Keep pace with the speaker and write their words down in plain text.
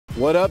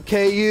What up,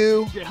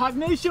 KU? Hawk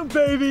Nation,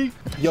 baby!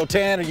 Yo,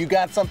 Tanner, you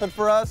got something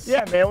for us?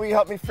 Yeah, man, will you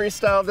help me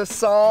freestyle this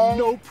song?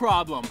 No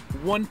problem.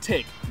 One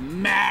take,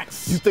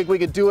 max. You think we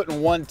could do it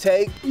in one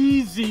take?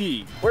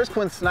 Easy. Where's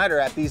Quinn Snyder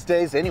at these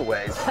days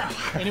anyways?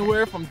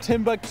 Anywhere from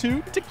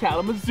Timbuktu to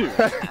Kalamazoo.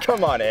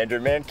 Come on, Andrew,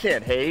 man,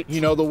 can't hate. You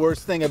know the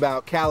worst thing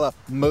about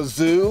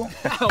Kalamazoo?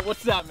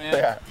 What's that, man?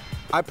 Yeah.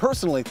 I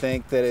personally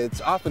think that it's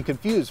often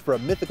confused for a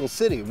mythical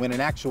city when in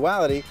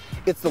actuality,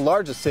 it's the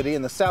largest city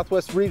in the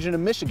southwest region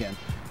of Michigan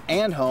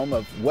and home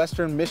of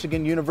Western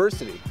Michigan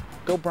University.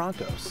 Go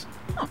Broncos.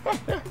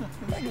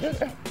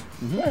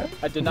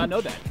 I did not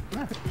know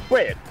that.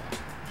 Wait,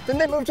 didn't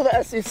they move to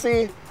the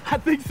SEC? I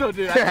think so,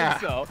 dude. I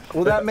think so.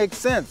 Well, that makes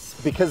sense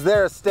because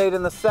they're a state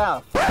in the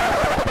South.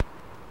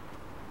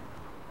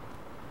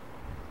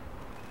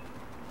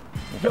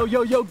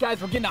 Yo,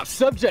 guys, we're getting off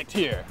subject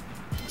here.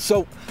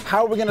 So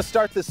how are we gonna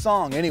start this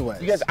song anyway?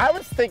 You guys, I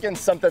was thinking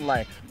something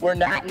like, we're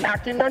not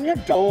knocking on your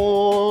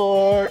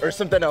door, or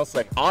something else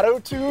like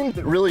auto-tune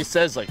that really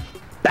says like,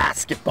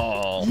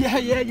 basketball.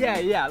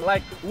 Yeah.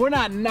 Like, we're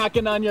not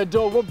knocking on your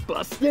door, we're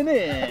busting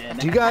in.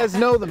 Do you guys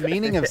know the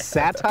meaning of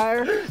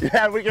satire?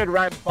 Yeah, we could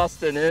rhyme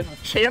busting in.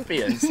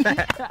 Champions.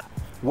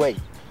 Wait,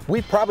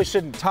 we probably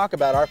shouldn't talk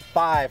about our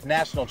 5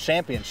 national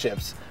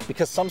championships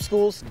because some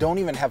schools don't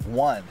even have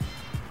one.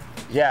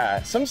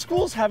 Yeah, some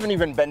schools haven't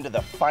even been to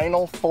the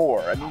Final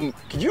Four. I mean,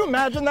 could you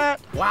imagine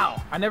that?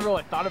 Wow, I never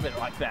really thought of it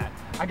like that.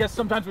 I guess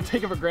sometimes we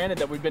take it for granted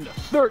that we've been to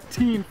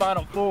 13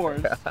 Final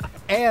Fours.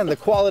 And the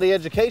quality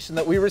education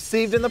that we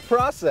received in the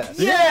process.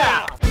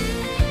 Yeah!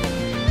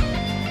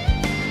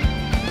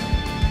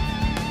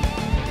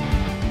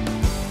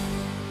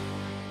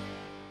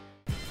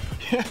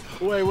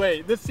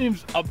 Wait, this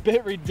seems a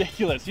bit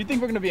ridiculous. You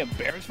think we're gonna be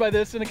embarrassed by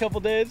this in a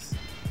couple days?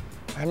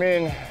 I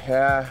mean,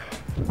 yeah.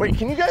 Wait,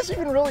 can you guys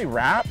even really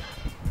rap?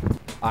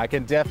 I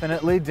can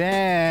definitely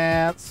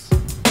dance.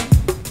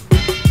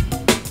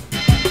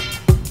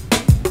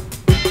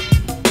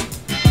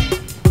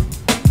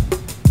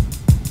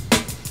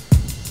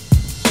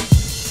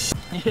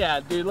 Yeah,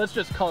 dude, let's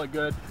just call it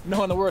good,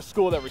 knowing that we're a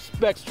school that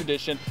respects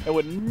tradition and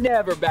would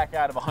never back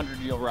out of a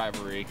 100-year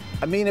rivalry.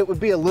 I mean, it would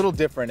be a little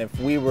different if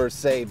we were,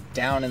 say,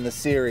 down in the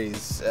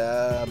series,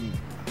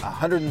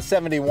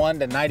 171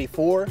 to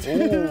 94.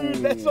 Dude,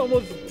 that's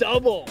almost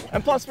double.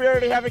 And plus, we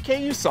already have a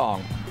KU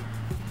song.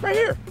 Right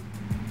here.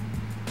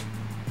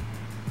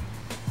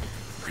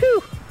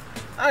 Whew.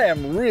 I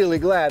am really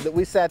glad that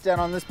we sat down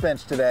on this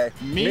bench today.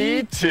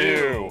 Me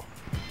too.